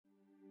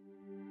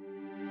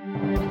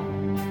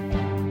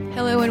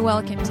Hello and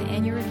welcome to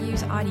Annual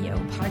Review's audio,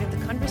 part of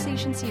the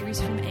conversation series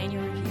from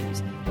Annual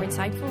Reviews, where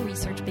insightful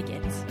research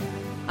begins.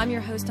 I'm your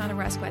host, Anna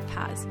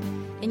Rascouët-Paz.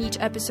 In each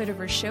episode of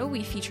our show,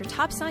 we feature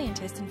top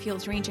scientists in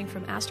fields ranging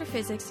from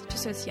astrophysics to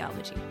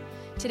sociology.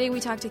 Today we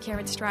talk to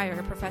Karen Strier,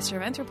 a professor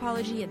of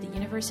anthropology at the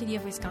University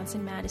of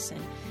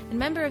Wisconsin-Madison and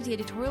member of the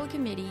Editorial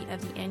Committee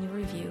of the Annual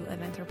Review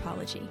of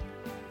Anthropology.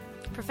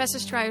 Professor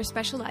Strier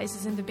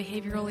specializes in the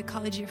behavioral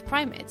ecology of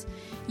primates,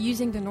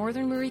 using the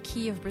northern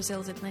muriqui of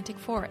Brazil's Atlantic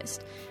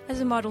forest as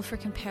a model for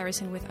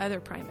comparison with other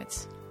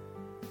primates.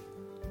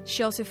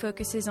 She also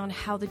focuses on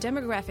how the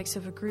demographics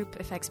of a group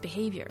affects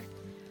behavior.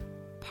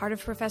 Part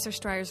of Professor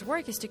Strier's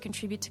work is to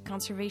contribute to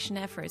conservation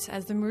efforts,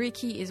 as the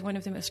muriqui is one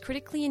of the most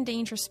critically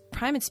endangered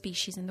primate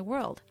species in the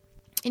world.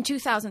 In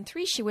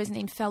 2003, she was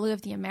named Fellow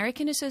of the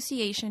American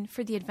Association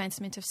for the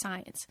Advancement of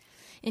Science.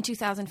 In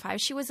 2005,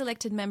 she was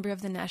elected member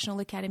of the National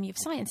Academy of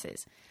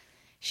Sciences.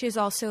 She is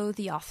also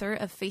the author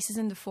of Faces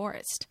in the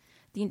Forest,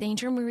 the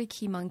endangered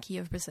muriqui monkey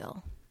of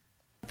Brazil.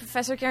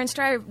 Professor Karen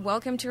Strier,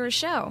 welcome to our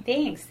show.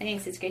 Thanks.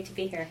 It's great to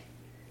be here.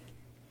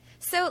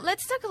 So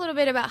let's talk a little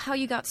bit about how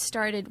you got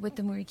started with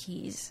the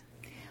muriquis.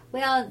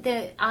 Well,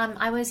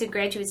 I was a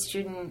graduate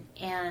student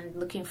and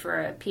looking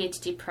for a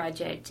PhD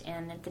project,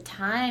 and at the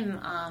time,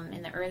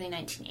 in the early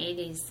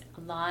 1980s,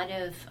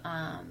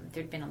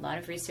 there'd been a lot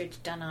of research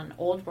done on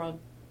old world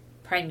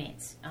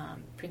primates,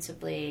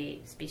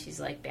 principally species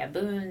like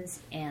baboons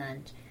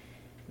and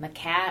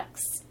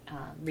macaques,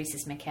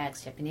 rhesus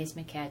macaques, Japanese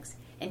macaques,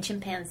 and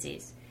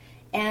chimpanzees.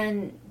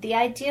 And the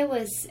idea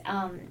was,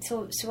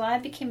 so I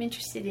became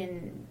interested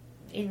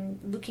in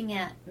looking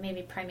at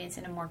maybe primates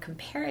in a more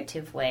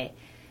comparative way.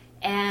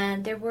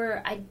 And there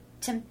were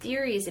some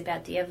theories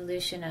about the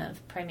evolution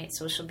of primate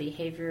social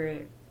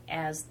behavior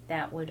as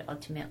that would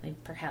ultimately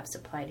perhaps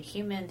apply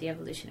to the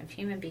evolution of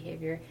human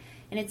behavior.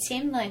 And it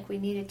seemed like we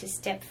needed to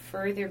step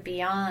further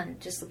beyond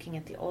just looking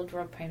at the old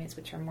world primates,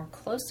 which are more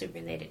closely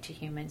related to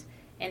humans,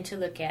 and to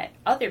look at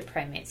other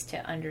primates to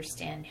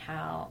understand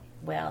how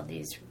well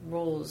these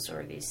rules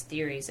or these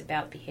theories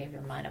about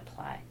behavior might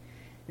apply.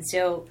 And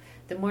so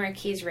the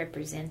muriquis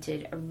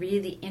represented a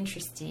really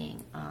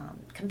interesting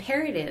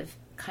comparative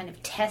kind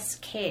of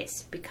test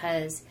case,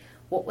 because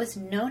what was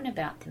known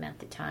about them at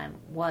the time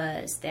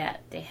was that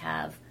they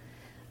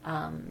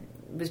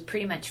was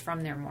pretty much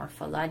from their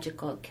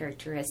morphological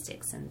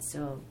characteristics, and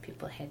so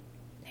people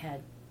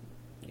had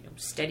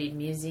studied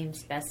museum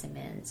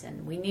specimens,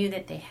 and we knew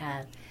that they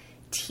had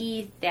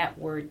teeth that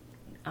were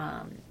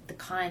the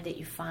kind that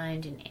you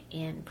find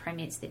in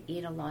primates that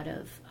eat a lot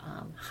of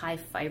high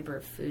fiber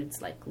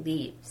foods like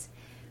leaves.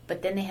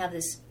 But then they have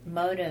this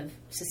mode of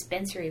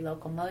suspensory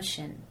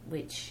locomotion,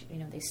 which,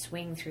 they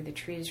swing through the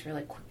trees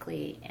really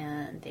quickly,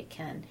 and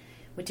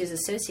which is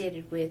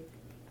associated with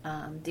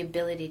the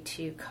ability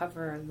to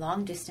cover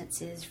long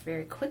distances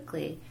very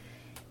quickly,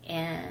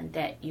 and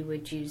that you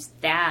would use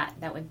that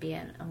would be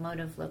a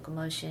mode of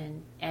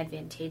locomotion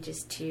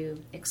advantageous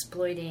to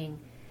exploiting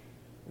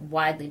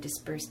widely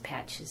dispersed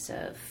patches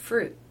of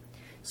fruit.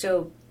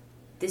 So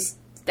this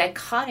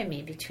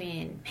dichotomy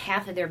between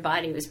half of their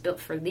body was built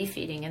for leaf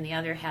eating and the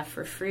other half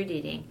for fruit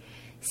eating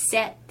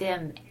set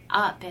them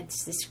up.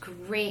 It's this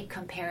great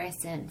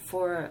comparison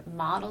for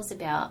models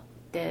about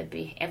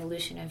the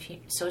evolution of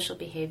social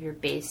behavior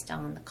based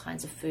on the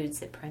kinds of foods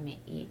that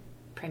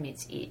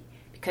primates eat,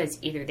 because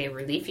either they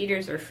were leaf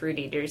eaters or fruit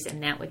eaters,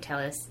 and that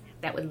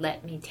would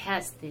let me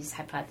test these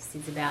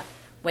hypotheses about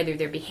whether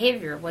their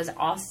behavior was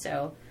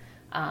also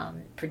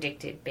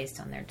predicted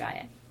based on their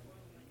diet.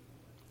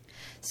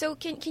 So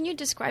can you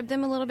describe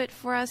them a little bit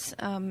for us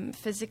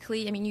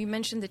physically? I mean, you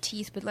mentioned the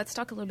teeth, but let's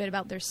talk a little bit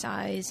about their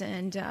size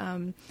and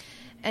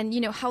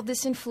how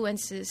this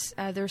influences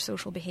their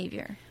social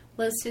behavior.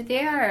 Well, so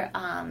they are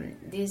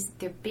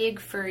they're big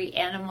furry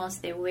animals.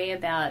 They weigh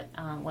about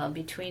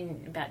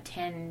between about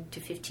 10 to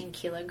 15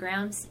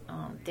 kilograms.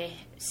 They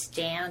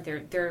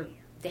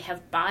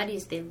have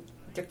bodies.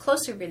 They're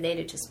closely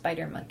related to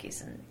spider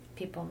monkeys, and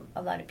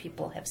a lot of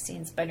people have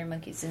seen spider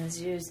monkeys in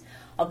zoos,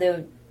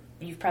 although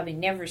you've probably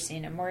never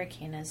seen a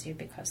muriqui in a zoo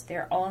because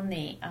they're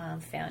only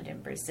found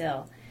in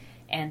Brazil,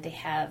 and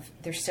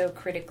they're so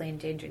critically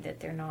endangered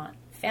that they're not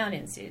found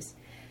in zoos.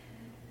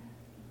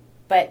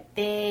 But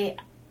they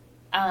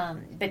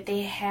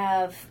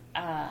have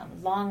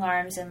long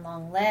arms and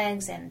long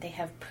legs, and they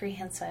have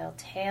prehensile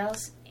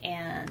tails,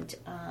 and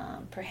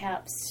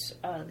perhaps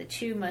the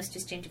two most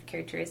distinctive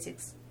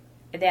characteristics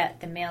are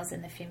that the males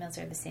and the females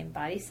are the same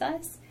body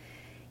size,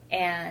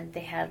 and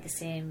they have the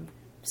same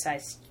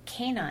sized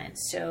canines,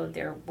 so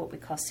they're what we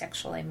call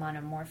sexually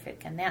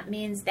monomorphic, and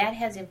that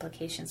has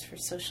implications for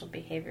social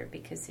behavior,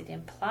 because it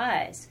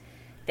implies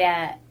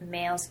that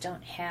males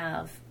don't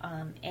have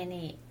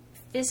any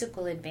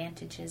physical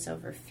advantages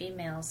over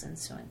females, and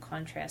so in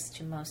contrast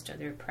to most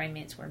other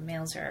primates where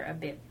males are a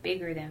bit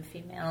bigger than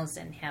females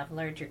and have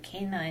larger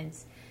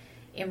canines,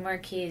 in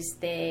muriquis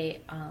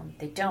they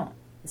don't.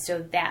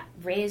 So that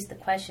raised the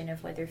question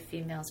of whether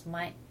females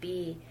might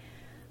be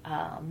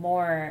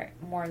more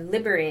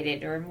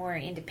liberated or more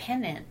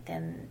independent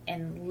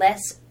and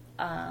less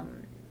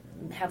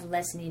have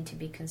less need to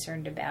be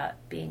concerned about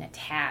being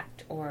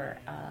attacked or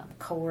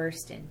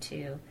coerced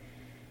into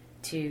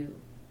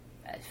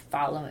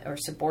follow or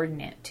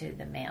subordinate to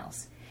the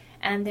males.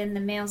 And then the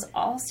males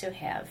also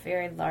have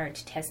very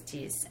large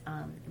testes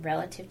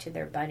relative to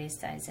their body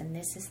size, and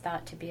this is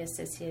thought to be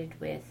associated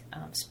with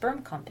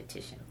sperm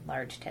competition.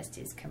 Large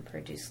testes can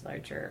produce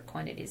larger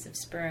quantities of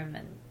sperm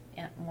and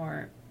at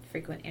more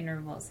frequent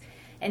intervals.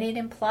 And it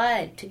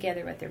implied,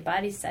 together with their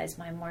body size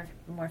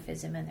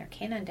dimorphism and their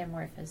canine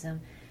dimorphism,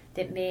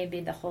 that maybe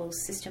the whole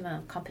system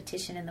of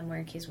competition in the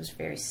muriquis was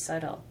very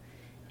subtle,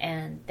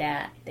 and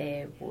that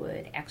they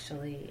would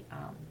actually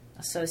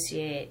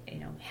associate,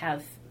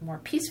 have more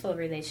peaceful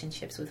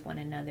relationships with one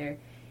another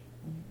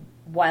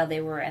while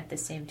they were at the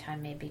same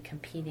time maybe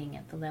competing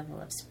at the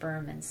level of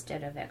sperm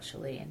instead of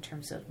actually in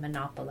terms of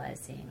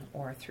monopolizing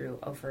or through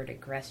overt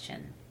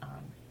aggression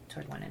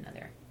toward one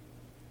another.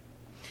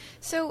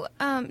 So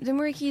the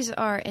muriquis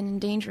are an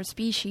endangered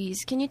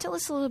species. Can you tell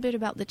us a little bit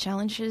about the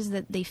challenges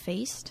that they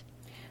faced?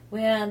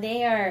 Well,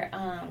 they are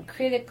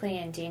critically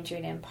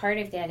endangered, and part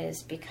of that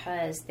is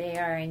because they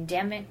are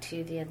endemic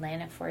to the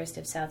Atlantic forest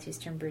of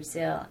southeastern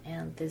Brazil,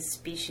 and the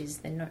species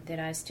that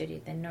I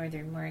studied, the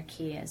northern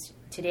muriqui,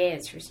 today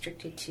it's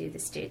restricted to the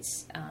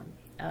states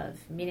of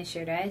Minas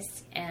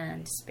Gerais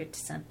and Espírito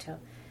Santo.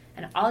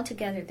 And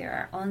altogether there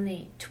are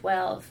only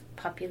 12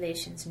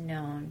 populations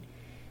known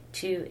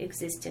to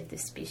exist of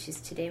this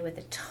species today, with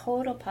a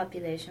total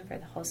population for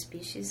the whole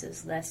species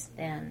is less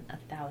than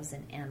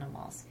 1,000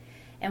 animals.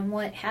 And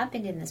what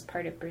happened in this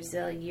part of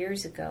Brazil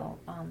years ago,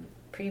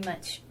 pretty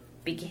much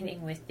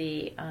beginning with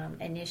the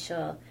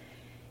initial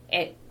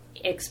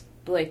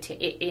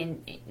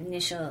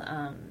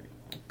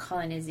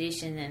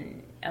colonization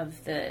and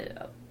of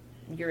the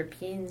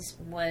Europeans,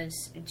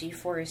 was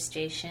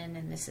deforestation,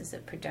 and this is a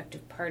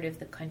productive part of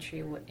the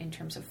country in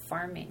terms of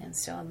farming. And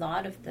so a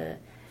lot of the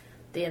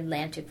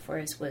Atlantic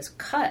forest was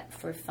cut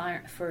for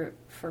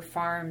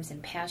farms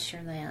and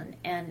pasture land,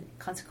 and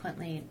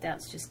consequently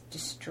that's just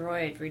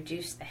destroyed,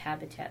 reduced the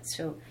habitat.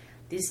 So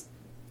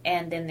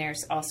and then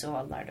there's also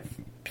a lot of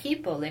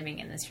people living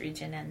in this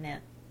region, and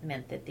that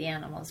meant that the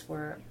animals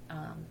were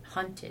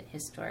hunted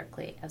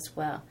historically as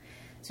well.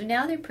 So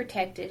now they're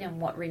protected,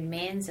 and what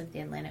remains of the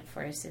Atlantic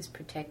forest is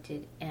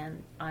protected,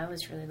 and I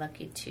was really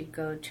lucky to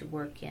go to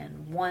work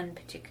in one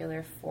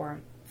particular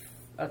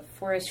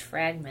forest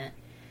fragment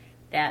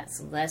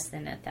that's less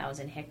than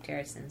 1,000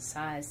 hectares in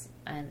size,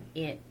 and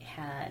it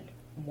had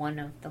one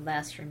of these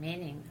last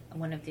remaining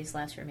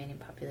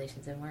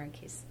populations of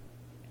muriquis.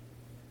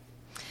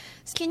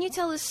 Can you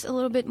tell us a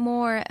little bit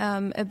more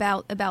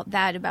about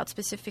that, about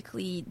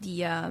specifically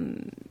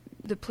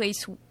the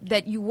place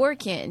that you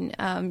work in?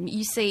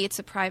 You say it's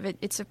a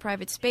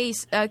private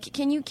space.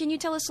 Can you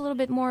tell us a little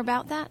bit more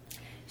about that?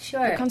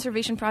 Sure. The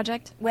conservation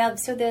project? Well,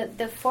 so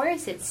the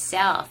forest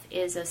itself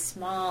is a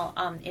small,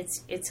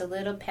 it's a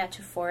little patch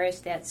of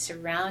forest that's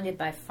surrounded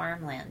by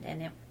farmland,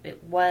 and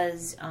it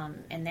was,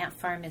 and that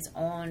farm is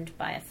owned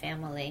by a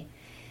family.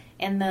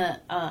 And the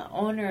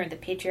owner, the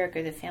patriarch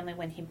of the family,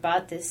 when he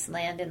bought this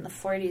land in the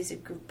 40s,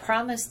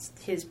 promised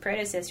his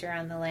predecessor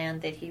on the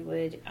land that he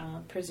would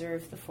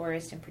preserve the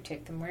forest and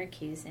protect the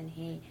muriquis, and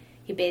he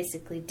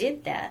basically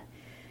did that.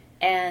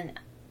 And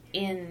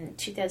in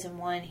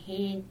 2001,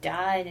 he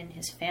died, and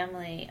his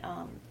family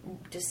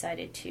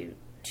decided to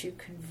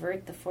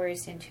convert the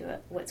forest into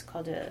what's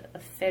called a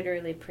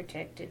federally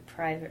protected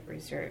private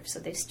reserve. So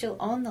they still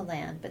own the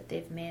land, but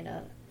they've made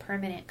a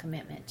permanent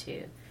commitment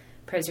to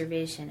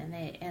preservation,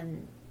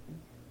 and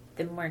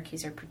the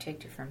muriquis are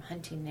protected from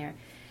hunting there.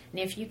 And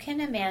if you can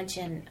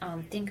imagine,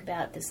 think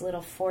about this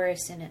little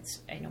forest, and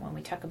it's, when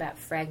we talk about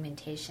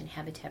fragmentation,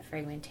 habitat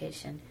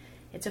fragmentation,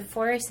 it's a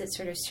forest that's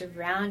sort of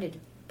surrounded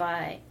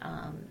by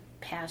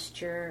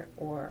pasture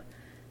or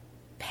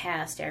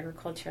past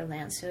agricultural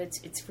land. So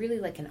it's really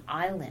like an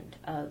island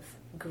of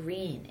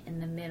green in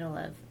the middle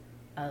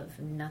of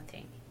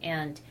nothing.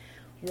 And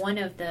one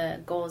of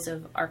the goals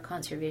of our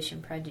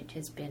conservation project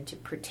has been to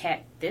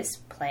protect this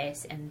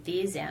place and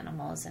these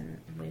animals, and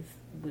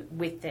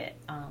with the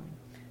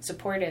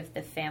support of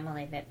the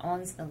family that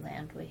owns the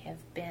land, we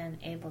have been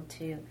able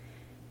to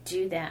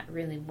do that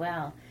really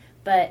well.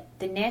 But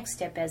the next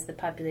step, as the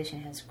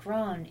population has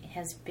grown,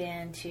 has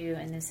been to,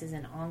 and this is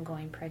an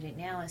ongoing project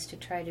now, is to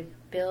try to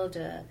build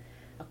a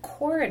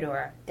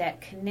corridor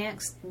that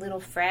connects little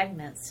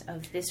fragments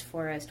of this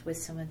forest with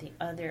some of the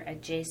other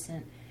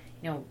adjacent,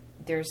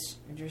 there's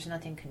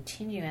nothing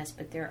continuous,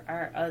 but there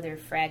are other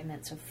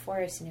fragments of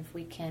forest, and if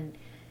we can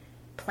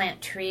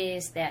plant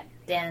trees that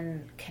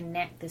then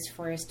connect this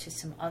forest to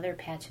some other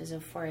patches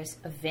of forest,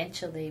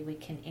 eventually we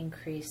can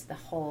increase the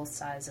whole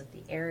size of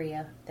the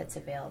area that's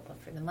available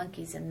for the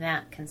monkeys, and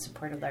that can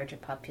support a larger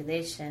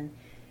population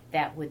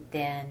that would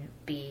then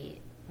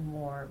be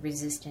more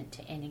resistant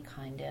to any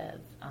kind of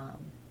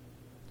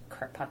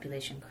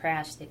population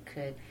crash that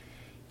could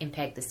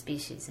impact the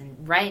species.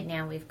 And right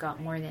now we've got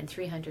more than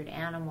 300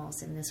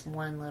 animals in this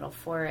one little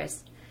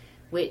forest,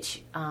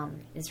 which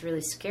is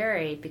really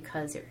scary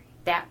because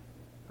that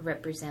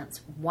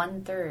represents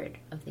 1/3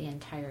 of the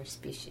entire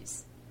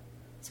species.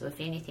 So if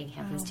anything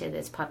happens to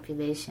this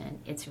population,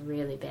 it's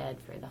really bad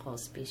for the whole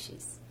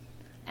species.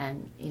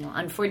 And,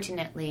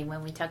 unfortunately,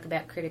 when we talk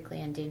about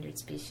critically endangered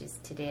species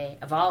today,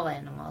 of all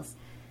animals,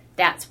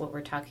 that's what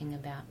we're talking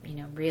about,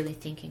 really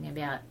thinking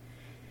about,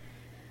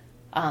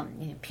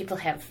 people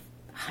have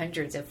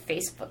hundreds of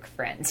Facebook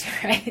friends,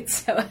 right?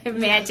 So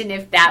imagine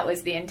if that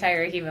was the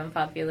entire human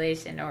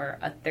population or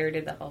a third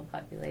of the whole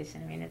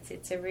population. I mean,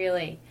 it's a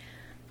really,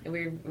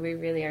 we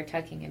really are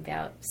talking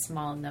about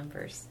small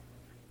numbers.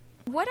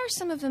 What are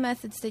some of the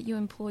methods that you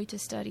employ to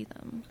study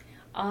them?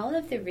 All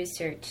of the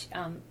research,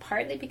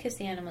 partly because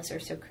the animals are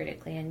so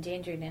critically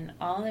endangered, and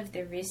all of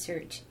the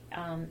research,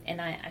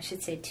 and I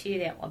should say too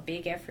that a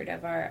big effort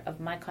of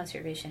my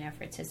conservation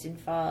efforts has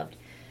involved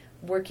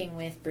working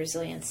with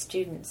Brazilian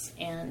students,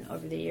 and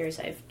over the years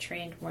I've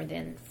trained more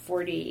than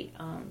 40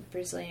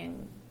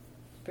 Brazilian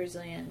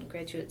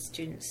graduate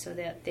students, so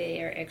that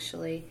they are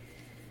actually,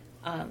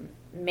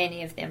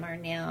 many of them are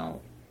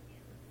now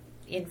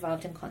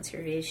involved in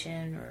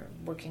conservation or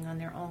working on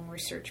their own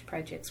research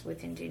projects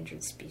with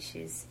endangered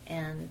species,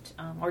 and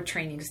or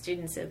training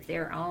students of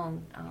their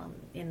own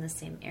in the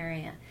same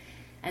area.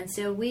 And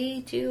so we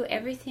do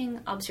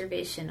everything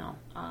observational.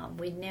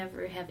 We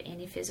never have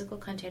any physical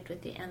contact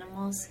with the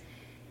animals,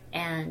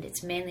 and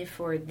it's mainly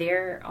for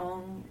their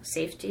own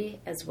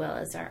safety as well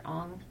as our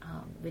own.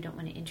 We don't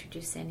want to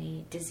introduce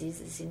any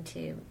diseases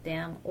into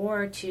them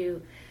or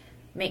to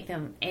make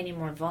them any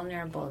more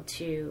vulnerable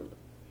to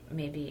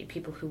maybe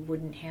people who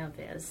wouldn't have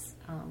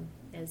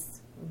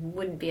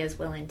wouldn't be as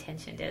well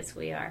intentioned as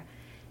we are.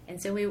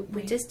 And so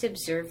we just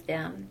observe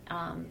them.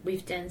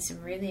 We've done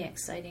some really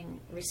exciting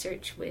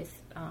research with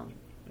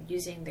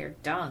using their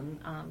dung,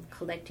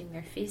 collecting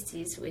their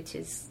feces, which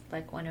is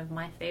like one of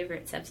my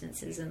favorite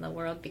substances in the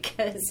world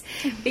because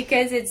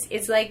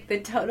it's like the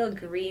total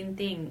green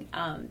thing.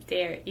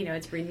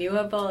 It's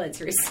renewable, it's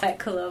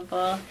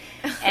recyclable,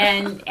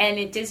 and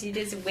you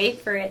just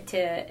wait for it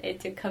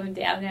to come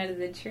down out of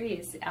the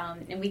trees.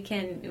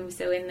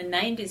 So in the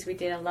 90s we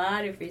did a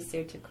lot of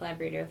research. A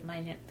collaborator of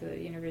mine at the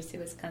University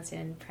of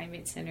Wisconsin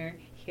Primate Center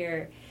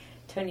here,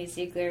 Tony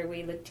Ziegler,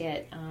 we looked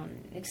at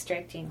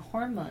extracting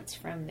hormones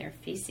from their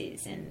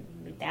feces, and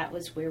that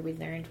was where we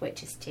learned what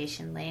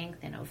gestation length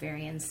and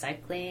ovarian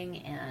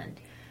cycling, and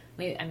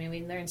we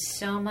learned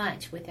so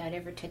much without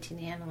ever touching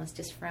the animals,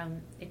 just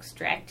from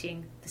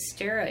extracting the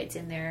steroids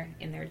in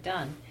their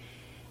dung.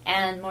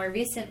 And more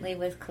recently,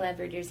 with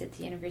collaborators at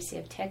the University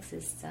of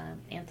Texas,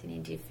 Anthony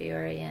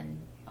DiFiore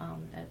and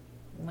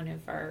one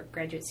of our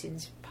graduate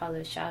students,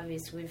 Paulo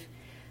Chaves, we've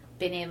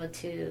been able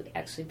to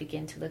actually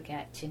begin to look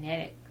at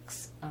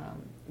genetics,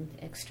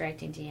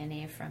 extracting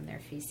DNA from their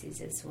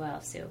feces as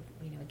well. So,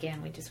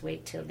 again, we just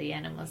wait till the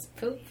animals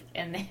poop,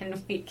 and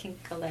then we can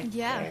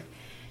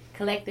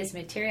collect this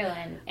material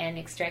and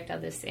extract all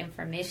this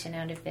information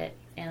out of it.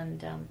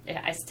 And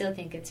I still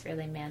think it's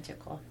really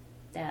magical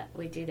that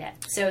we do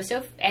that.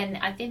 And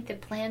I think the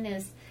plan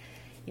is,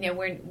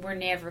 we're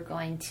never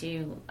going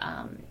to,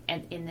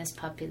 in this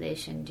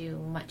population, do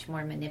much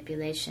more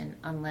manipulation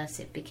unless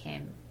it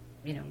became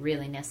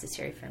really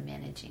necessary for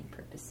managing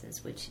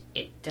purposes, which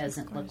it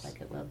doesn't look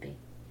like it will be.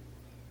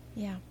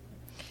 Yeah.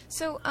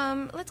 So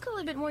let's go a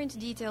little bit more into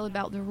detail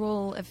about the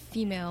role of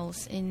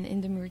females in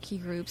the muriqui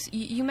groups.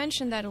 You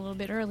mentioned that a little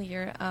bit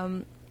earlier,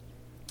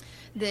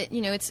 that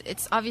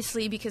it's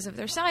obviously because of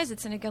their size,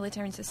 it's an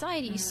egalitarian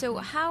society. Mm-hmm. So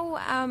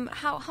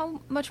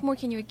how much more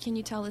can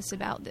you tell us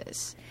about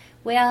this?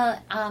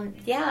 Well,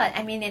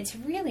 it's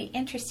really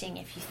interesting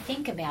if you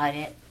think about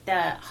it.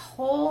 The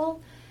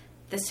whole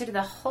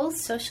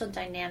social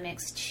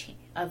dynamics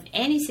of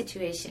any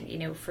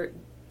situation,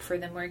 for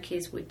the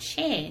muriquis would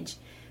change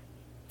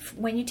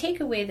when you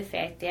take away the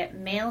fact that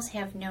males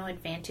have no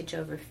advantage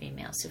over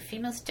females. So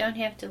females don't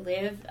have to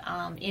live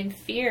in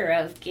fear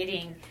of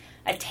getting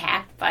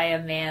attacked by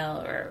a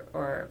male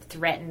or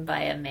threatened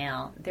by a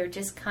male. They're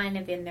just kind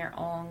of in their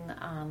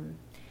own,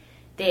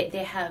 they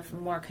have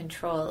more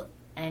control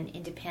and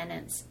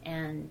independence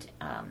and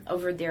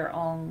over their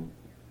own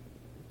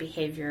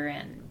behavior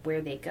and where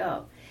they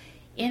go.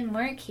 In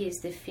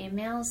muriquis, the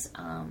females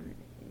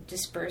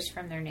disperse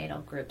from their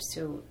natal groups.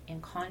 So in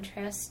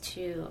contrast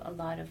to a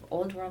lot of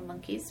old world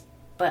monkeys,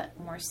 but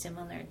more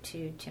similar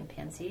to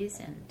chimpanzees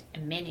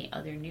and many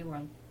other new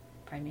world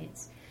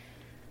primates,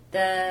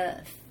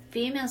 the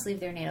females leave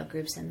their natal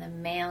groups and the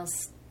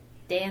males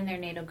stay in their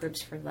natal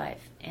groups for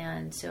life.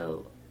 And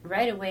so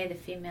right away the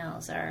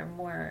females are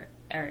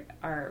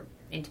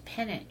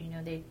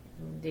independent.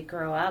 They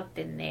grow up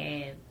and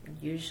they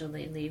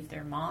usually leave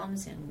their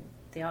moms, and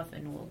they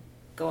often will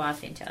go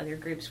off into other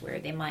groups where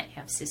they might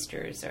have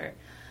sisters or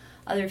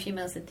other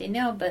females that they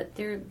know, but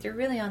they're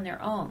really on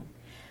their own.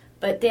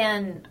 But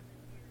then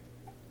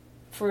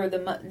for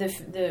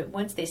the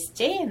once they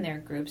stay in their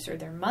groups, or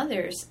their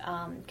mothers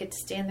get to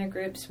stay in their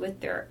groups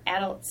with their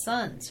adult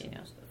sons,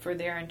 for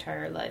their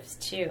entire lives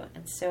too.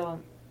 And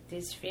so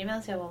these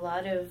females have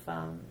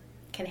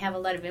can have a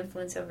lot of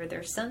influence over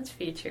their sons'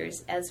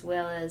 futures, as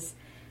well as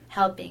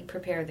helping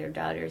prepare their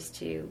daughters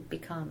to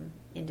become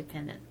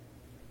independent.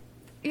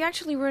 you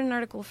actually wrote an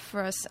article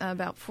for us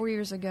about 4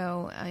 years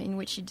ago in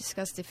which you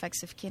discussed the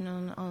effects of kin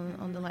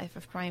on the life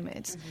of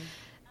primates.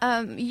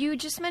 Mm-hmm. You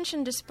just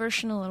mentioned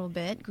dispersion a little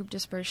bit, group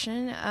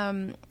dispersion.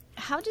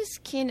 How does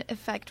kin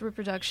affect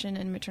reproduction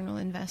and maternal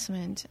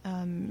investment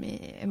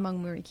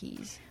among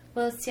muriquis?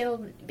 Well,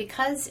 so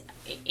because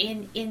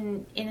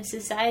in a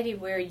society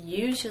where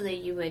usually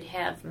you would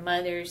have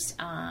mothers,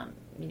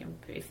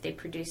 if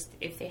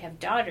they have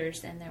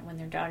daughters, and then when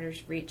their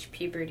daughters reach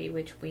puberty,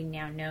 which we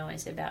now know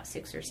is about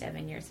 6 or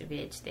 7 years of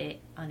age,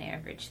 on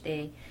average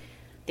they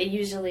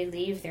usually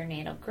leave their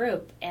natal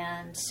group,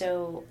 and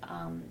so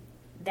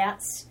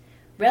that's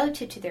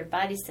relative to their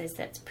body size.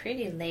 That's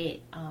pretty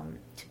late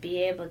to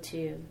be able to.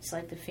 It's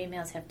like the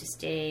females have to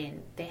stay,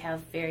 and they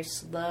have very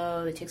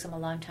slow. It takes them a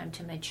long time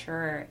to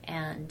mature,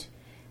 and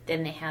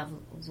then they have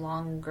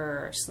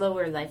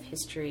slower life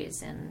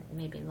histories and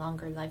maybe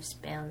longer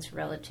lifespans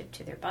relative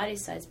to their body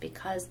size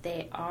because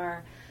they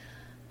are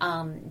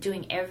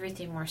doing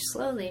everything more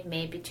slowly,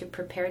 maybe to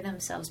prepare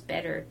themselves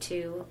better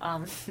to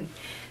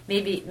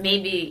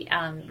maybe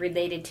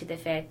related to the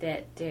fact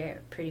that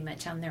they're pretty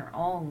much on their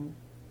own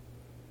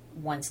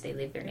once they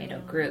leave their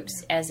natal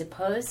groups, as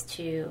opposed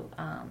to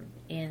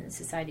in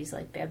societies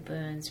like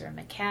baboons or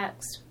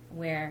macaques,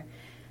 where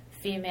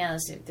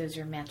females, those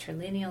are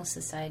matrilineal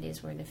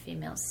societies where the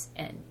females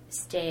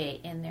stay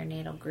in their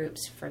natal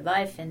groups for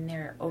life, and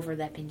they're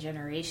overlapping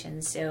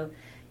generations. So,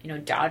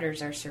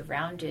 daughters are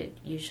surrounded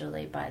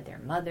usually by their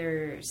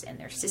mothers and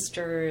their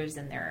sisters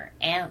and their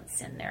aunts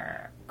and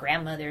their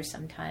grandmothers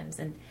sometimes,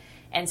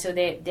 and so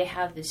they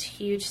have this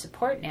huge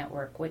support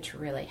network, which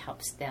really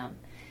helps them.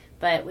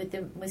 But with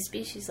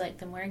species like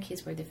the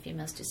muriquis, where the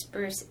females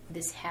disperse,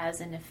 this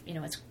has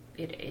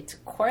it's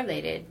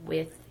correlated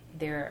with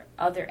their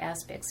other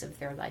aspects of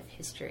their life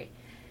history.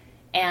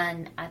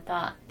 And I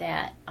thought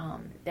that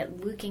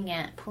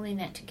pulling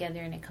that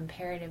together in a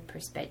comparative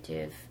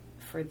perspective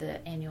for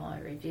the annual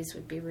reviews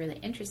would be really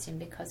interesting,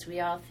 because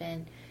we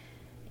often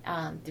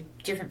the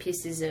different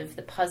pieces of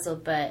the puzzle,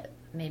 but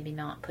maybe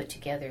not put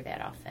together that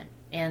often.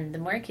 And the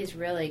muriquis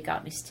really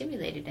got me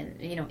stimulated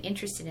and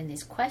interested in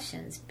these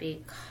questions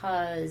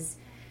because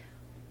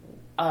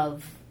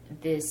of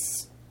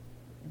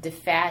the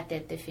fact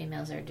that the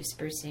females are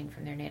dispersing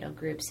from their natal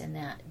groups, and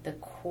that the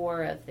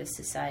core of the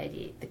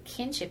society, the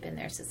kinship in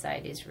their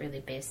society, is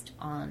really based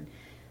on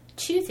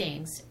two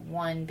things.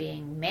 One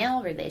being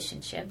male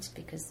relationships,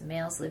 because the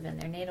males live in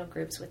their natal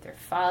groups with their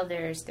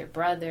fathers, their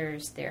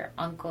brothers, their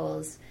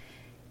uncles,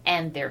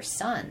 and their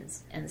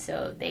sons, and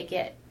so they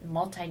get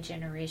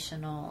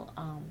multi-generational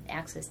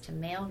access to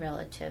male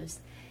relatives,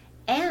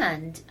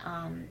 and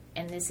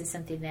this is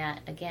something that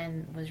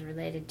again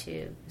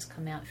has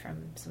come out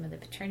from some of the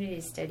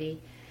paternity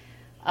study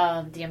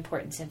of the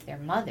importance of their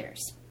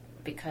mothers,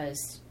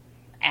 because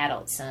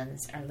adult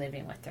sons are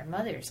living with their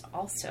mothers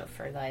also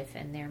for life,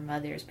 and their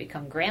mothers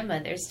become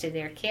grandmothers to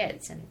their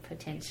kids, and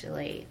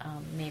potentially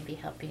maybe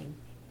helping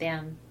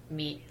them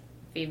meet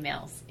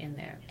females in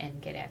there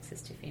and get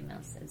access to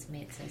females as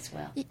mates as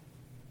well.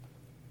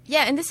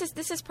 Yeah, and this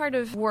is part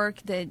of work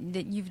that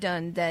you've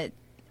done, that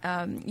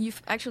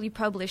you've actually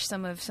published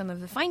some of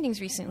the findings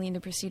recently in the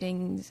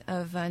proceedings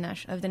of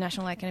the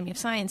National Academy of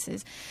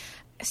Sciences.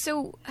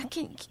 So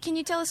can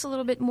you tell us a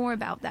little bit more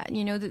about that?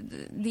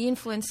 The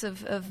influence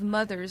of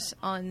mothers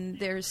on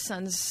their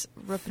sons'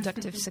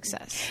 reproductive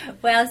success.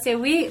 Well, so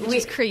which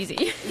is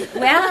crazy.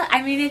 Well,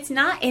 I mean, it's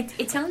not.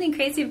 It's sounding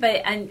crazy,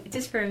 but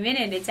just for a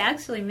minute, it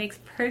actually makes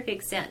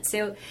perfect sense.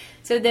 So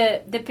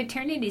the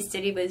paternity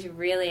study was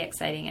really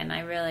exciting, and I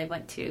really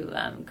want to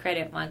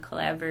credit my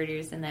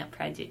collaborators in that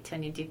project,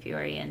 Tony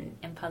DiFiore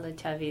and Paulo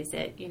Taves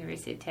at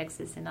University of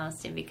Texas in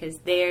Austin, because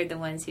they're the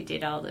ones who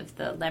did all of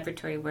the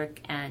laboratory work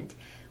and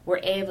were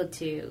able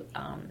to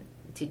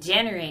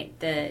generate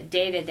the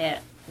data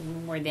that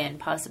were then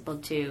possible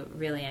to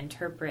really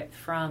interpret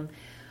from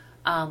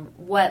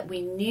what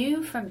we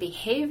knew from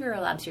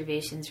behavioral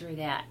observations, were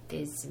that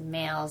these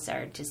males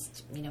are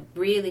just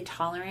really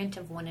tolerant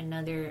of one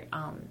another.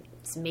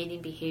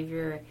 Mating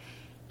behavior,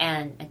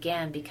 and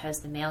again, because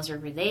the males are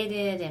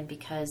related, and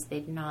because they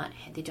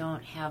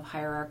don't have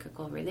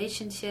hierarchical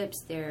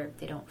relationships,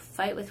 they don't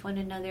fight with one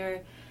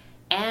another,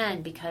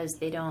 and because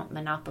they don't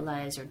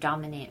monopolize or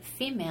dominate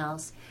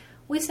females.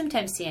 We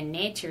sometimes see in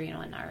nature,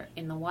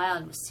 in the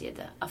wild, we'll see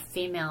a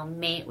female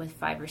mate with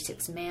 5 or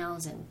 6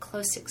 males in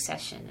close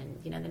succession,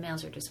 and the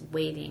males are just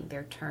waiting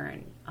their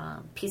turn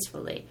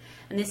peacefully.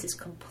 And this is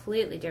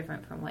completely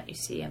different from what you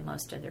see in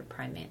most other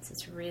primates.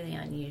 It's really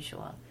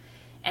unusual.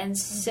 And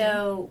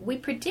so we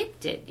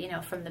predicted,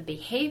 from the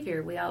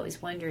behavior, we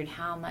always wondered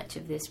how much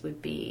of this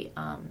would be,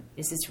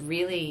 is this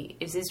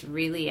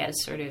really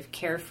as sort of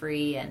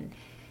carefree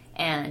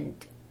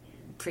and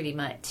pretty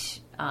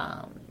much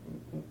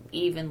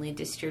evenly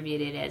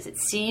distributed as it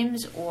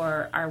seems,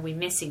 or are we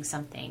missing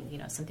something,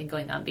 something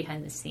going on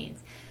behind the scenes?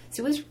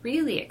 So it was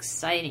really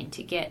exciting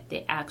to get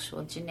the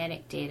actual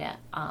genetic data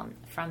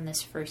from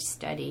this first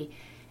study,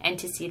 and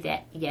to see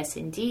that, yes,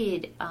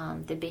 indeed,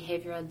 the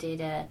behavioral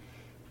data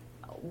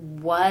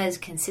was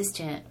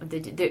consistent, the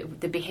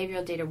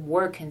behavioral data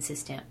were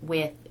consistent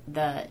with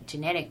the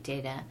genetic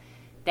data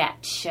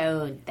that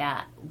showed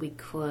that we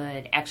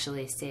could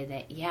actually say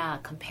that, yeah,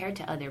 compared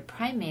to other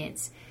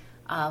primates,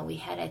 we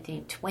had, I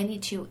think,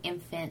 22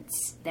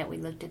 infants that we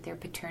looked at their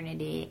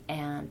paternity,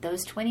 and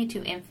those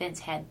 22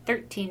 infants had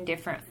 13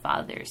 different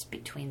fathers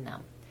between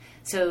them.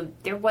 So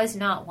there was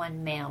not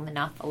one male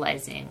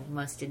monopolizing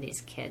most of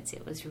these kids.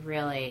 It was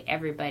really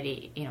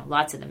everybody,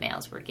 lots of the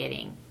males were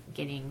getting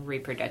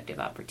reproductive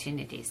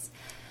opportunities.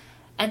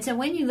 And so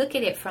when you look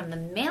at it from the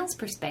male's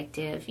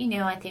perspective,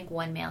 I think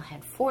one male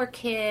had 4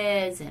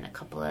 kids, and a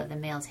couple of the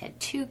males had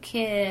 2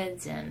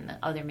 kids, and the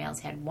other males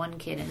had 1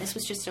 kid. And this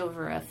was just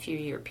over a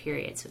few-year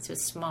period, so it's a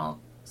small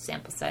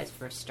sample size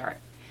for a start.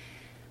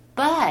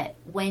 But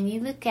when you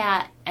look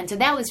at, and so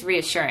that was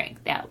reassuring,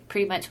 that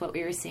pretty much what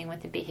we were seeing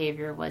with the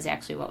behavior was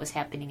actually what was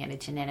happening at a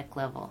genetic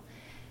level.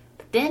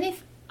 But then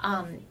if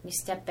you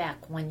step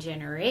back one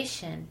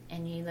generation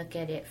and you look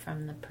at it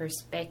from the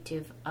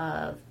perspective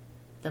of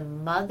the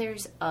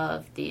mothers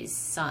of these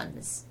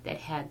sons that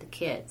had the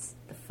kids,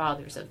 the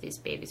fathers of these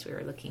babies we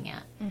were looking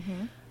at.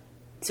 Mm-hmm.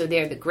 So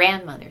they're the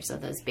grandmothers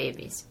of those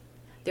babies.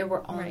 There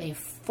were only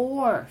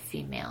 4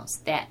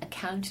 females that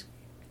accounted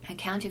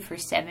for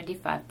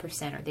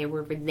 75%, or they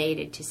were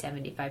related to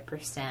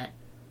 75%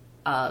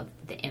 of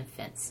the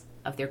infants,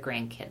 of their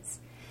grandkids.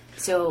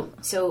 So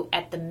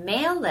at the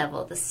male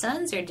level, the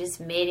sons are just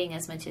mating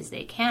as much as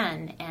they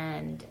can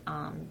and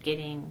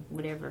getting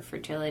whatever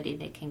fertility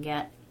they can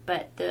get.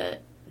 But the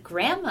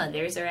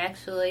grandmothers are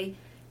actually,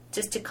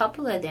 just a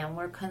couple of them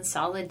were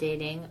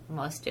consolidating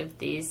most of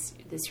this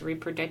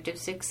reproductive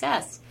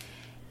success.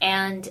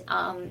 And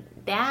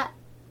that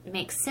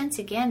makes sense,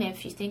 again,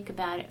 if you think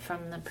about it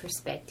from the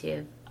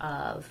perspective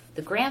of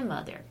the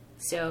grandmother.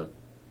 So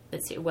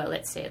let's say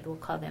we'll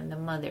call them the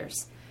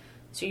mothers.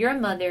 So you're a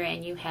mother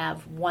and you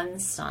have 1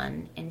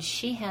 son, and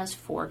she has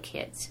 4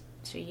 kids.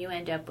 So you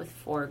end up with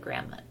 4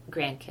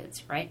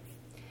 grandkids, right?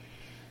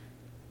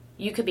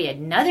 You could be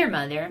another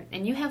mother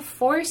and you have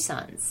 4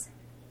 sons,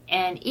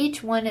 and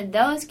each one of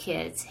those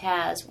kids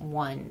has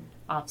 1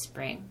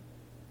 offspring.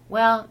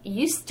 Well,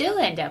 you still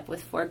end up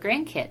with 4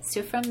 grandkids.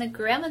 So from the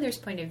grandmother's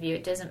point of view,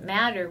 it doesn't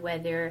matter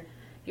whether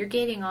you're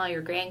getting all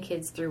your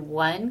grandkids through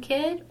 1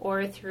 kid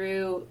or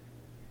through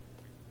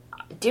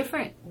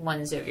different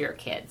ones of your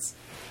kids.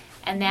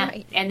 And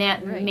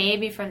that may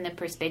be from the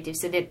perspective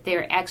so that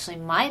there actually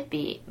might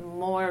be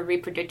more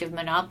reproductive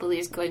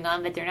monopolies going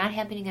on, but they're not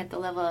happening at the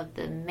level of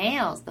the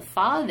males, the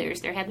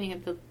fathers. They're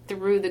happening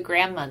through the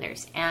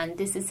grandmothers. And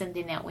this is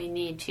something that we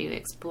need to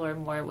explore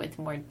more with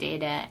more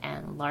data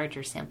and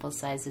larger sample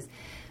sizes.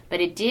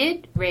 But it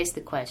did raise the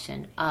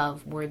question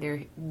of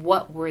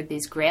what were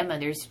these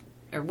grandmothers,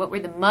 or what were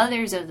the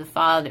mothers of the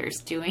fathers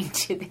doing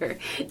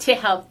to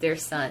help their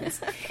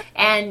sons?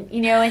 And,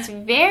 it's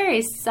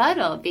very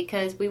subtle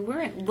because we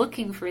weren't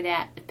looking for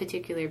that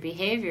particular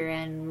behavior,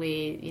 and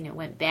we,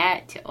 went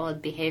back to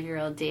old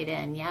behavioral data,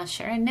 and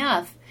sure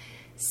enough,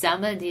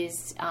 some of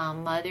these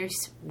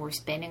mothers were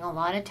spending a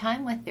lot of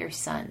time with their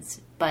sons,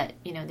 but,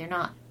 they're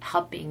not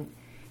helping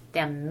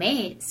them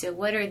mate, so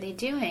what are they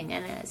doing?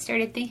 And I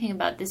started thinking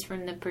about this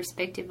from the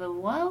perspective of,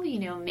 well,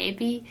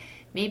 maybe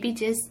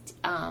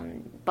just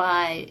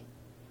by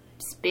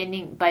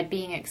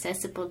being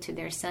accessible to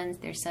their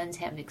sons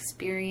have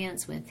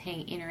experience with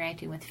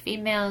interacting with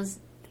females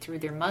through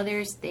their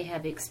mothers. They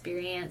have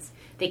experience.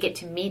 They get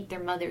to meet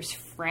their mother's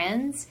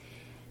friends,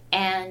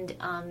 and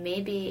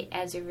maybe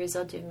as a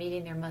result of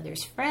meeting their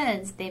mother's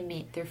friends, they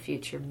meet their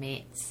future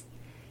mates.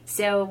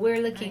 So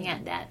we're looking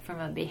at that from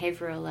a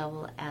behavioral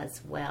level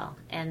as well.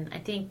 And I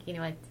think,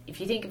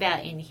 if you think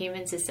about in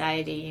human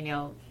society,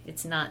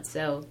 it's not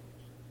so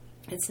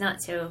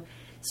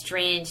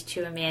strange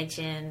to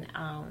imagine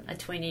a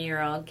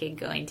 20-year-old kid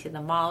going to the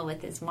mall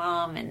with his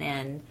mom, and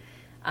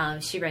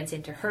then she runs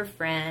into her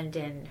friend,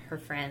 and her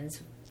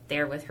friend's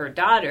there with her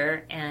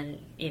daughter, and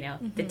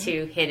the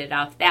two hit it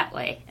off that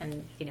way.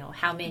 And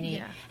how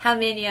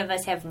many of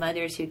us have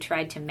mothers who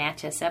tried to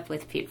match us up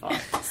with people?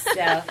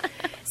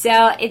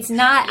 So it's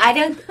not. I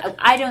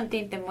don't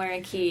think the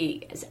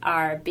muriquis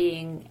are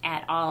being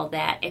at all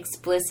that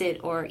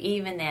explicit or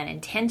even that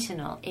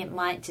intentional. It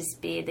might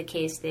just be the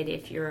case that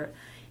if you're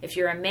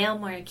a male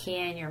muriqui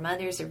and your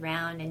mother's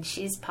around and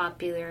she's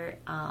popular,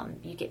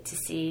 you get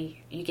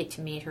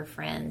to meet her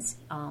friends,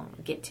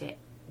 get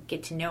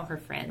to know her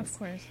friends. Of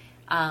course.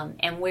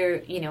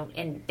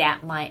 And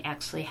that might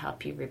actually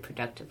help you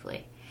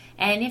reproductively.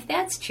 And if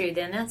that's true,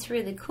 then that's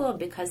really cool,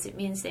 because it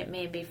means that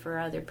maybe for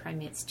other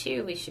primates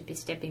too, we should be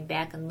stepping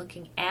back and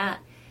looking at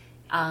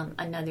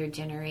another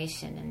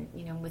generation.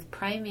 And, with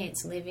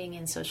primates living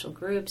in social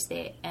groups,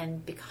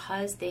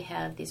 because they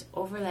have these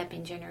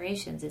overlapping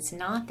generations, it's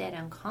not that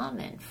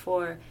uncommon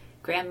for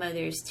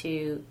grandmothers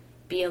to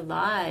be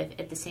alive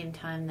at the same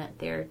time that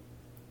their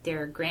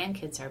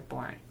grandkids are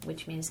born,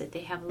 which means that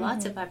they have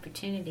lots of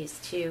opportunities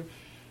to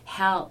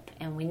help,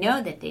 and we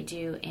know that they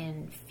do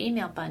in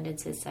female bonded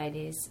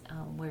societies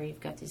where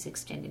you've got these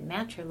extended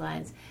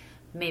matriline's,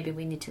 maybe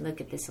we need to look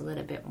at this a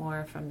little bit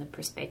more from the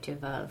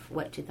perspective of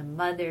what do the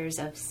mothers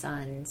of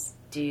sons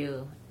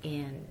do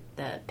in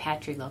the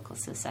patrilocal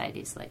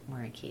societies like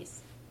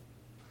muriquis.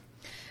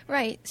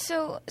 Right.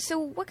 So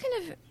what kind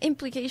of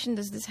implication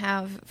does this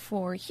have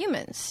for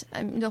humans?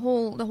 I mean, the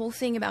whole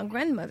thing about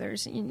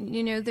grandmothers.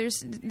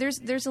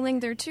 There's a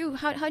link there too.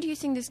 How do you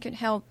think this could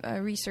help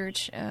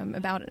research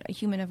about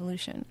human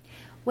evolution?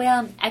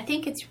 Well, I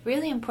think it's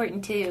really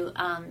important to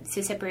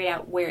separate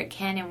out where it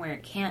can and where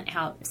it can't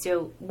help.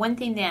 So one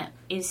thing that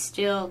is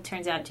still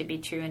turns out to be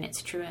true, and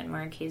it's true in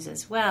muriquis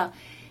as well,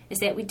 is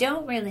that we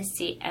don't really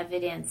see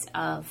evidence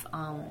of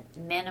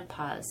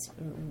menopause,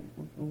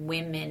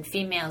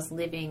 females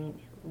living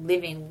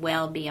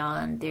well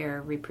beyond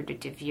their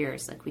reproductive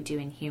years like we do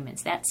in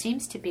humans. That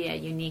seems to be a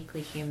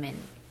uniquely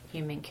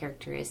human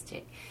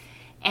characteristic.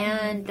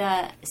 And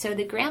so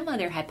the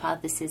grandmother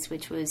hypothesis,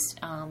 which was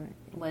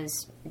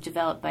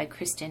developed by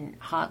Kristen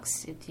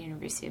Hawkes at the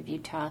University of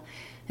Utah,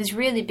 has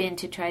really been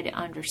to try to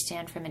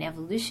understand from an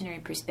evolutionary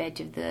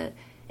perspective the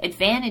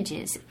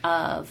advantages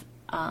of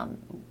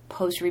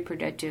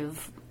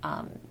post-reproductive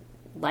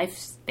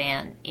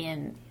lifespan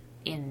in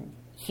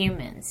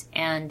humans.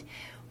 And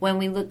when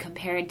we look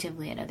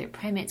comparatively at other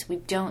primates, we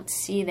don't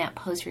see that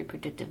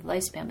post-reproductive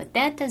lifespan. But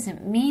that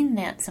doesn't mean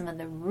that some of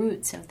the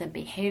roots of the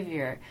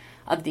behavior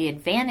of the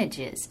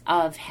advantages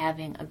of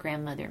having a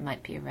grandmother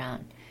might be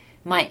around,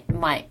 might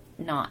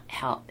not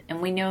help.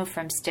 And we know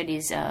from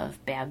studies of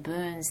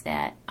baboons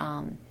that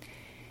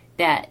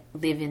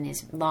live in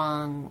these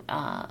long,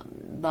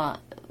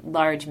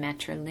 large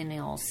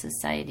matrilineal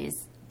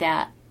societies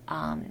that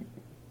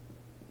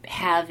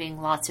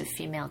having lots of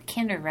female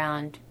kin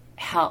around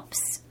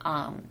helps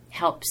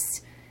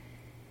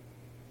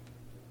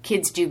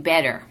kids do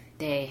better.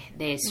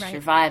 They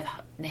survive.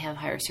 They have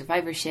higher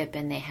survivorship,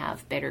 and they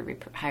have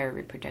higher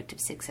reproductive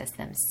success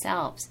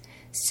themselves.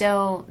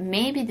 So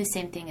maybe the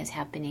same thing is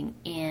happening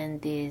in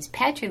these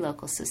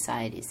patrilocal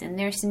societies. And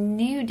there's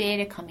new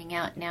data coming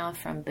out now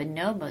from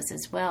bonobos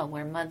as well,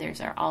 where mothers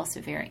are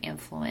also very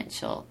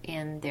influential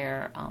in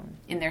their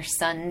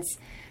sons'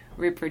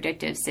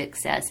 reproductive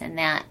success. And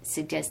that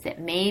suggests that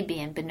maybe,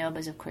 and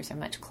bonobos, of course, are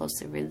much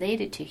closer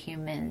related to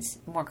humans,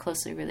 more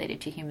closely related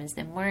to humans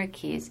than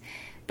muriquis.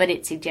 But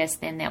it suggests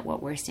then that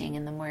what we're seeing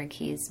in the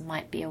muriquis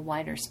might be a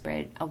wider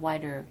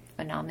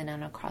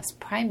phenomenon across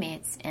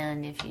primates.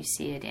 And if you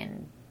see it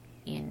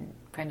in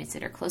primates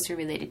that are closer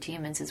related to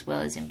humans, as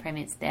well as in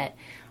primates that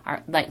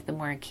are like the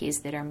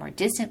muriquis that are more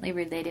distantly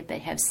related but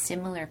have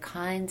similar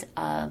kinds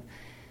of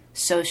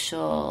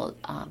social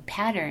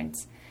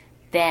patterns,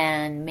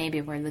 then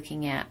maybe we're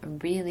looking at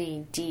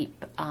really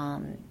deep,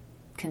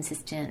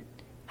 consistent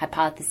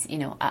hypothesis,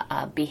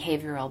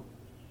 behavioral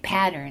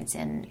patterns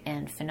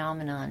and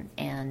phenomenon,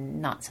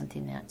 and not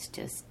something that's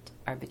just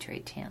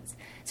arbitrary chance.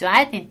 So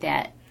I think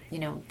that,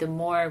 the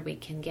more we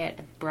can get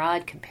a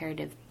broad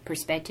comparative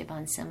perspective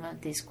on some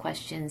of these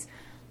questions,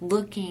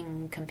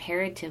 looking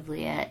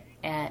comparatively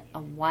at a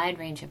wide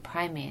range of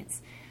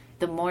primates,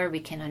 the more we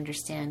can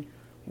understand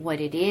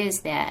what it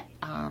is that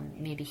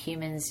maybe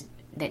humans,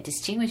 that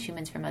distinguish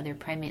humans from other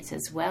primates,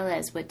 as well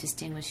as what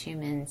distinguish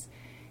humans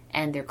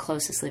and their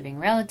closest living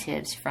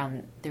relatives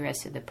from the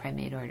rest of the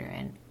primate order.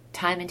 And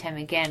time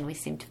again, we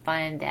seem to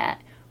find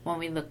that when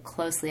we look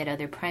closely at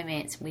other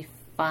primates, we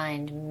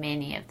find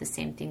many of the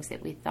same things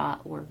that we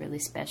thought were really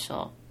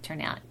special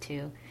turn out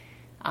to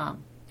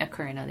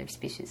occur in other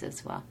species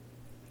as well.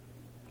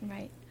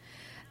 Right.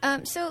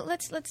 So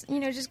let's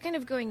just kind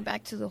of going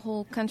back to the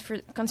whole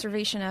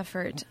conservation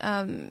effort.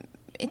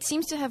 It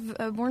seems to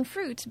have borne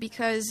fruit,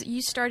 because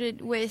you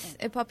started with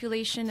a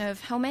population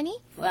of how many?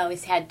 Well,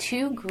 we've had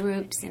two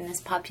groups in this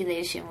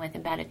population with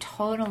about a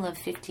total of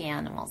 50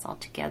 animals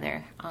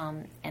altogether.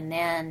 And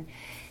then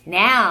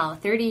now,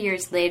 30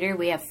 years later,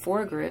 we have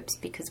 4 groups,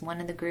 because one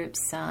of the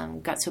groups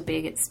got so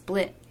big it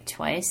split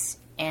twice.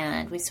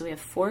 And we have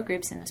 4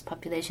 groups in this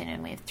population,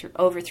 and we have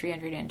over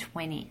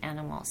 320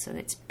 animals. So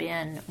it's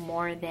been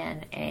more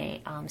than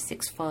a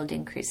 6-fold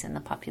increase in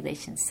the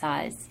population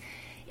size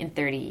in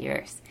 30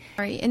 years.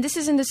 Right, and this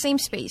is in the same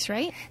space,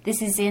 right?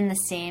 This is in the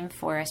same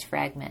forest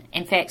fragment.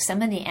 In fact,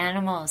 some of the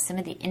animals, some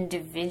of the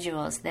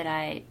individuals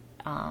that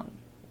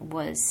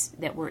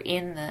were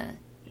in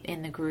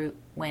the group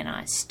when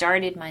I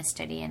started my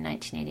study in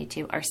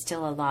 1982 are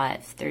still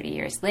alive 30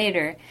 years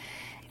later.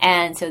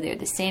 And so they're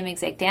the same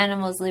exact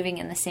animals living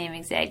in the same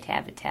exact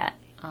habitat.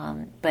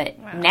 But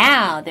wow.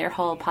 Now their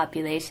whole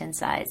population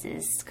size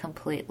is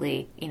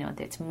completely,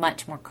 it's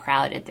much more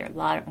crowded. There are a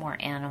lot more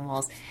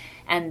animals.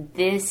 And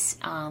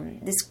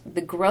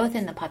the growth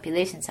in the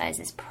population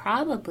sizes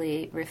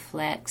probably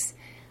reflects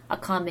a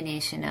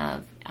combination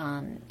of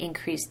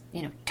increased,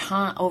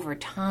 over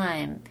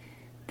time,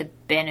 the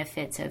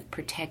benefits of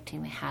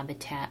protecting the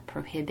habitat,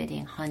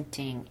 prohibiting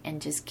hunting,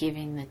 and just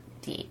giving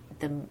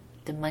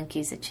the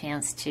monkeys a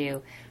chance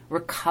to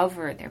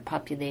recover their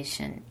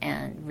population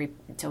and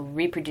so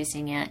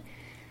reproducing at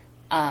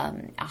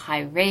a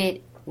high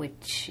rate,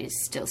 which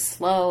is still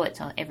slow. It's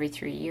every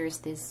 3 years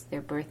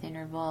their birth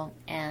interval,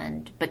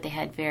 but they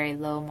had very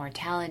low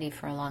mortality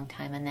for a long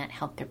time, and that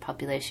helped their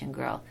population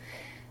grow,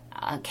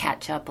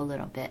 catch up a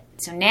little bit.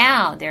 So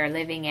now they're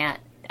living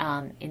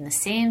in the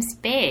same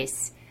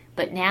space,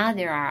 but now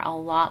there are a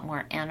lot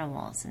more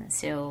animals. And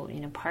so,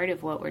 part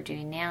of what we're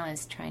doing now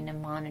is trying to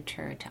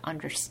monitor to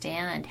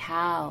understand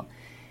how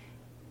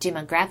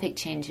demographic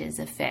changes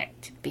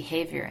affect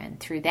behavior. And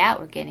through that,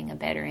 we're getting a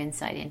better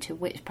insight into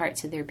which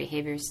parts of their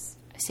behaviors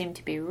seem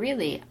to be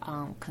really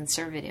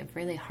conservative,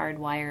 really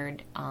hardwired,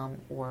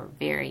 or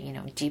very,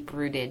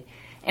 deep-rooted,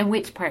 and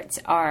which parts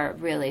are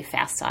really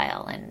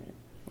facile and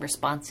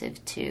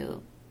responsive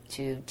to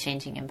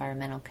changing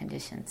environmental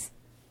conditions.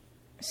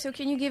 So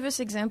can you give us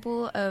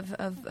example of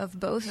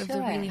both of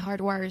the really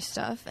hardwired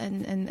stuff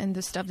and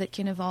the stuff that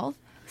can evolve?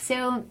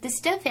 So the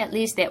stuff, at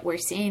least, that we're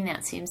seeing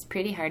that seems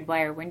pretty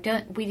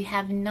hardwired, we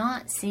have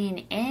not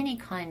seen any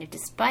kind of,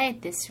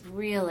 despite this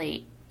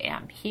really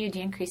huge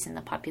increase in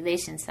the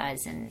population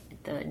size and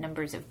the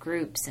numbers of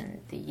groups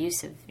and the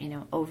use of,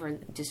 over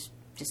just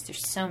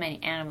there's so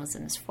many animals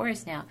in this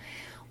forest now,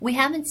 we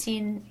haven't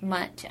seen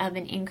much of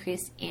an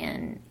increase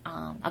in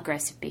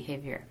aggressive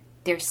behavior.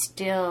 They're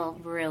still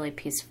really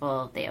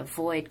peaceful. They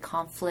avoid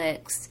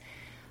conflicts,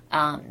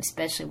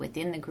 especially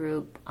within the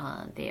group.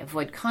 They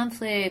avoid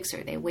conflicts,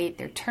 or they wait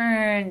their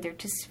turn. They're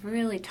just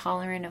really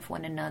tolerant of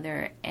one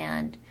another.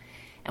 And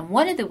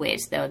one of the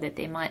ways, though, that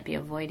they might be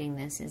avoiding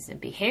this is a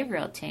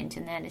behavioral change,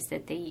 and that is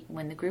that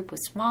when the group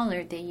was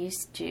smaller, they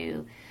used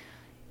to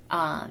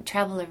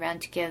travel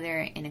around together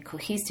in a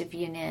cohesive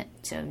unit.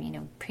 So,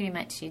 pretty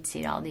much you'd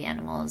see all the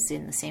animals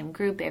in the same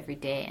group every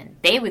day, and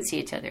they would see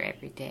each other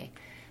every day.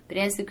 But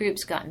as the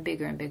group's gotten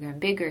bigger and bigger and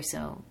bigger,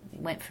 so it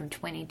went from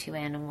 22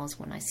 animals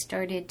when I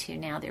started to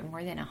now there are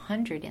more than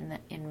 100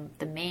 in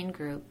the main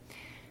group,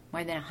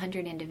 more than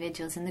 100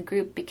 individuals, and the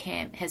group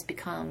has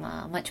become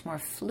much more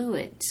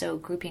fluid. So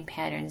grouping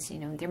patterns,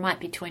 there might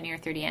be 20 or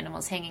 30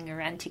 animals hanging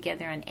around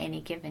together on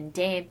any given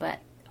day, but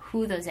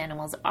who those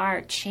animals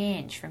are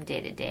change from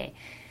day to day.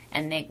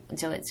 And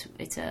so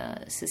it's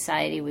a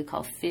society we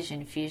call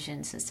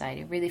fission-fusion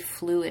society, really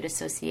fluid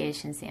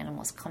associations. The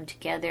animals come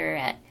together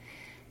at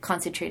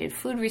concentrated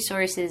food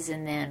resources,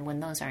 and then when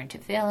those aren't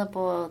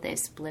available, they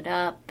split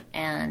up,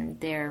 and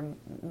their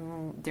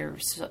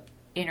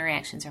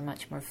interactions are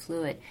much more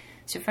fluid.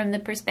 So from the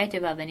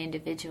perspective of an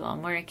individual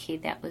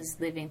muriqui that was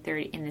living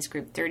in this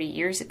group 30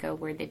 years ago,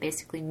 where they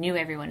basically knew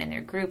everyone in their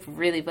group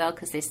really well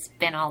because they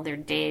spent all their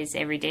days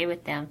every day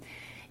with them,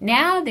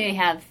 now they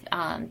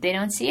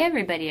don't see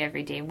everybody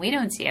every day. We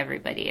don't see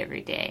everybody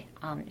every day,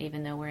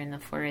 even though we're in the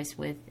forest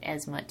with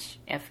as much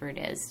effort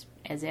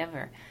as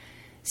ever.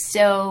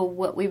 So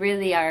what we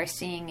really are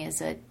seeing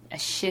is a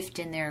shift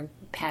in their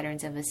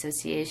patterns of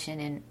association.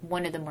 And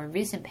one of the more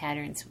recent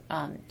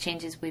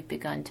changes we've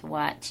begun to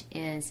watch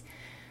is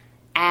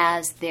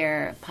as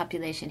their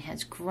population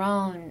has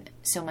grown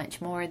so much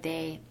more,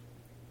 they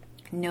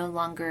no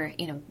longer,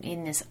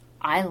 in this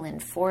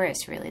island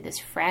forest, really, this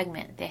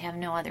fragment, they have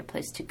no other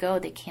place to go.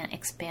 They can't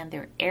expand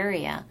their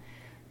area.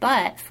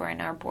 But for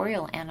an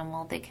arboreal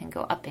animal, they can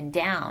go up and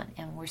down.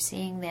 And we're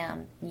seeing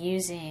them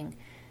using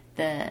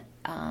the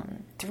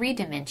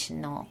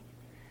three-dimensional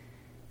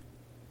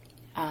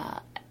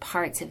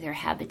parts of their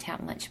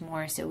habitat much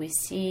more. So we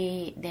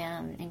see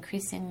them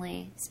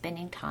increasingly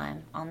spending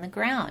time on the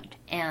ground.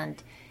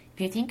 And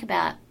if you think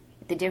about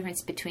the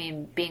difference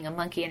between being a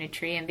monkey in a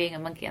tree and being a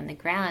monkey on the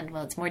ground,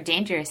 well, it's more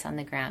dangerous on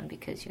the ground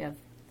because you have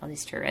all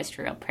these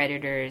terrestrial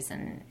predators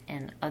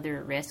and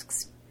other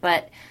risks.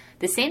 But at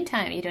the same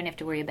time, you don't have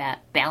to worry about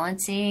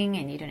balancing,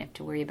 and you don't have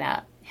to worry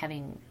about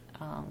having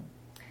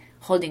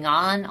holding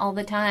on all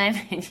the time,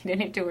 and you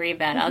don't have to worry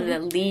about all the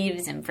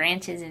leaves and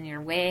branches in your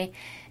way.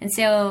 And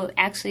so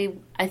actually,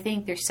 I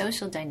think their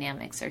social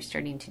dynamics are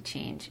starting to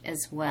change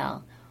as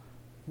well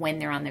when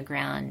they're on the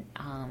ground.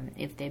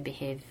 If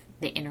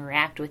they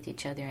interact with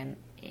each other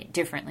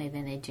differently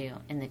than they do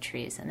in the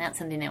trees. And that's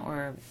something that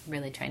we're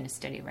really trying to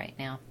study right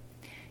now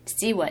to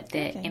see what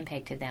the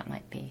impact of that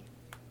might be.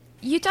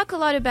 You talk a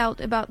lot about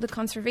the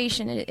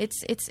conservation.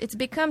 It's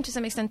become to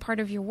some extent part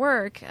of your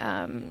work,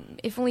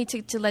 if only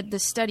to let the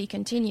study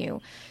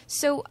continue.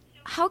 So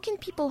how can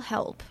people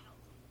help?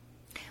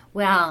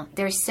 Well,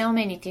 there's so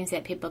many things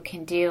that people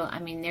can do. I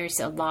mean, there's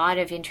a lot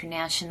of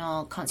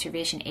international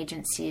conservation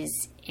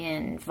agencies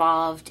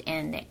involved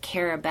and that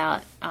care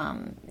about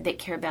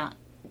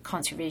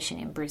conservation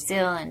in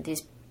Brazil, and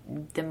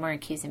the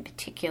muriquis in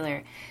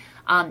particular.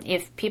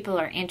 If people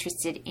are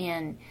interested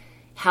in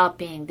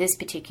helping this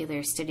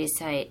particular study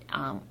site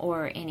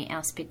or any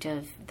aspect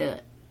of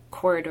the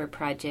corridor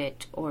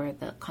project or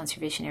the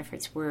conservation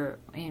efforts we're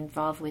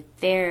involved with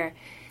there,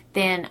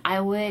 then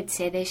I would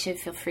say they should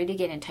feel free to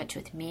get in touch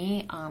with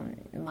me.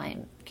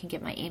 Can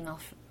get my email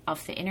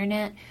off the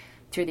internet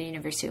through the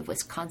University of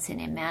Wisconsin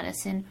in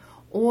Madison,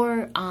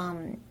 or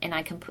and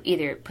I can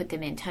either put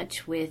them in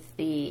touch with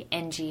the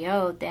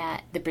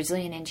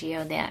Brazilian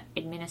NGO that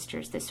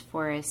administers this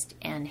forest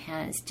and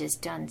has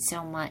just done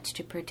so much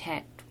to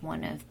protect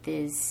one of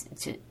this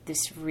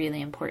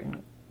really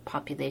important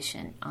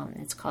population.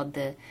 It's called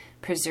the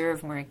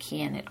Preserve Muriqui,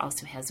 and it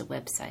also has a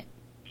website.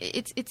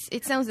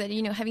 It sounds that,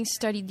 having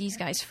studied these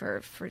guys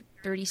for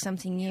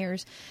 30-something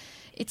years,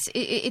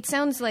 it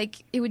sounds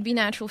like it would be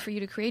natural for you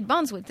to create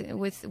bonds with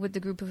the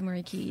group of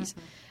muriquis.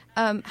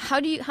 Mm-hmm. How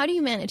do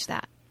you manage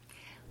that?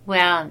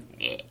 Well,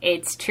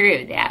 it's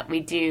true that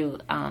we do.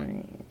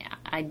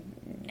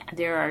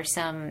 There are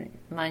some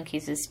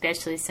monkeys,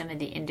 especially some of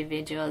the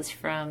individuals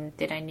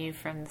that I knew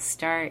from the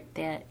start,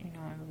 that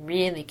I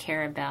really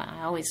care about.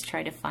 I always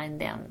try to find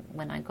them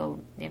when I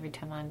go. Every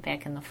time I'm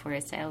back in the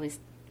forest, I always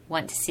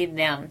want to see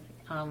them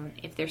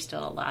if they're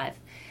still alive,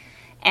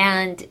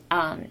 and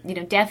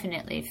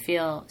definitely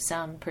feel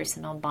some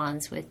personal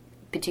bonds with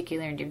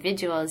particular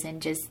individuals,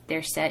 and just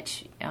they're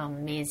such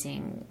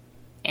amazing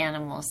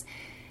animals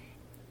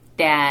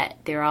that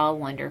they're all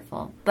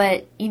wonderful.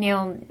 But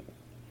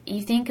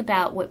you think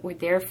about what we're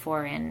there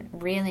for, and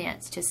really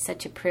it's just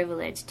such a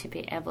privilege to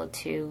be able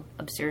to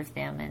observe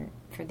them and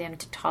for them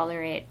to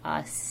tolerate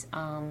us,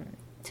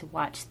 to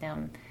watch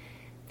them,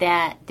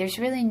 that there's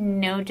really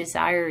no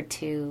desire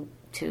to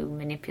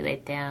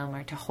manipulate them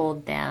or to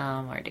hold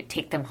them or to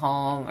take them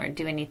home or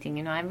do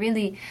anything. I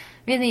really,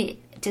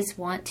 really just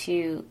want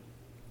to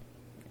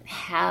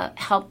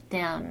help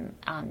them,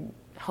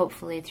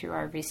 hopefully through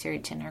our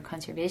research and our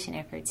conservation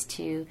efforts,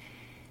 to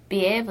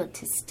be able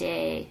to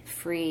stay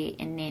free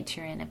in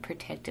nature in a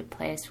protected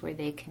place where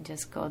they can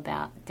just go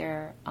about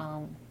the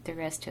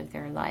rest of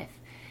their life.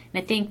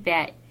 And I think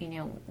that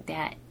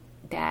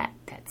that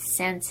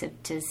sense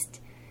of just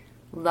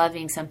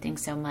loving something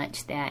so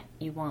much that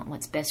you want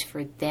what's best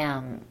for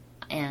them,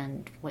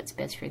 and what's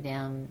best for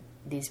them,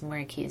 these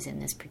muriquis in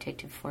this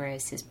protected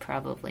forest, is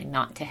probably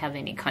not to have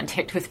any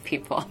contact with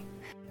people.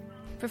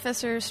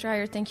 Professor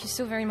Strier, thank you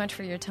so very much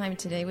for your time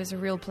today. It was a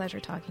real pleasure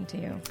talking to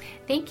you.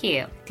 Thank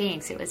you.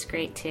 Thanks. It was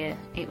great to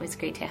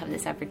have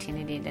this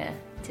opportunity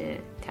to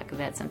talk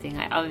about something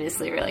I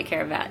obviously really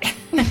care about.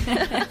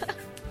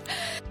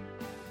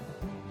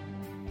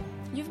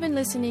 You've been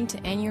listening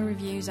to Annual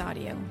Reviews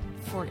Audio.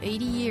 For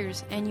 80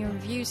 years, Annual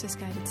Reviews has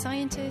guided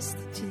scientists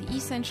to the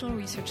essential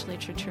research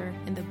literature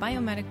in the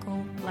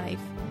biomedical, life,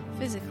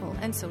 physical,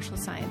 and social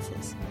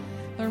sciences.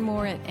 Learn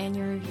more at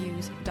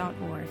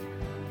annualreviews.org.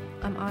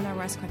 I'm Anna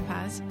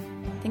Rascouët-Paz.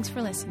 Thanks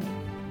for listening.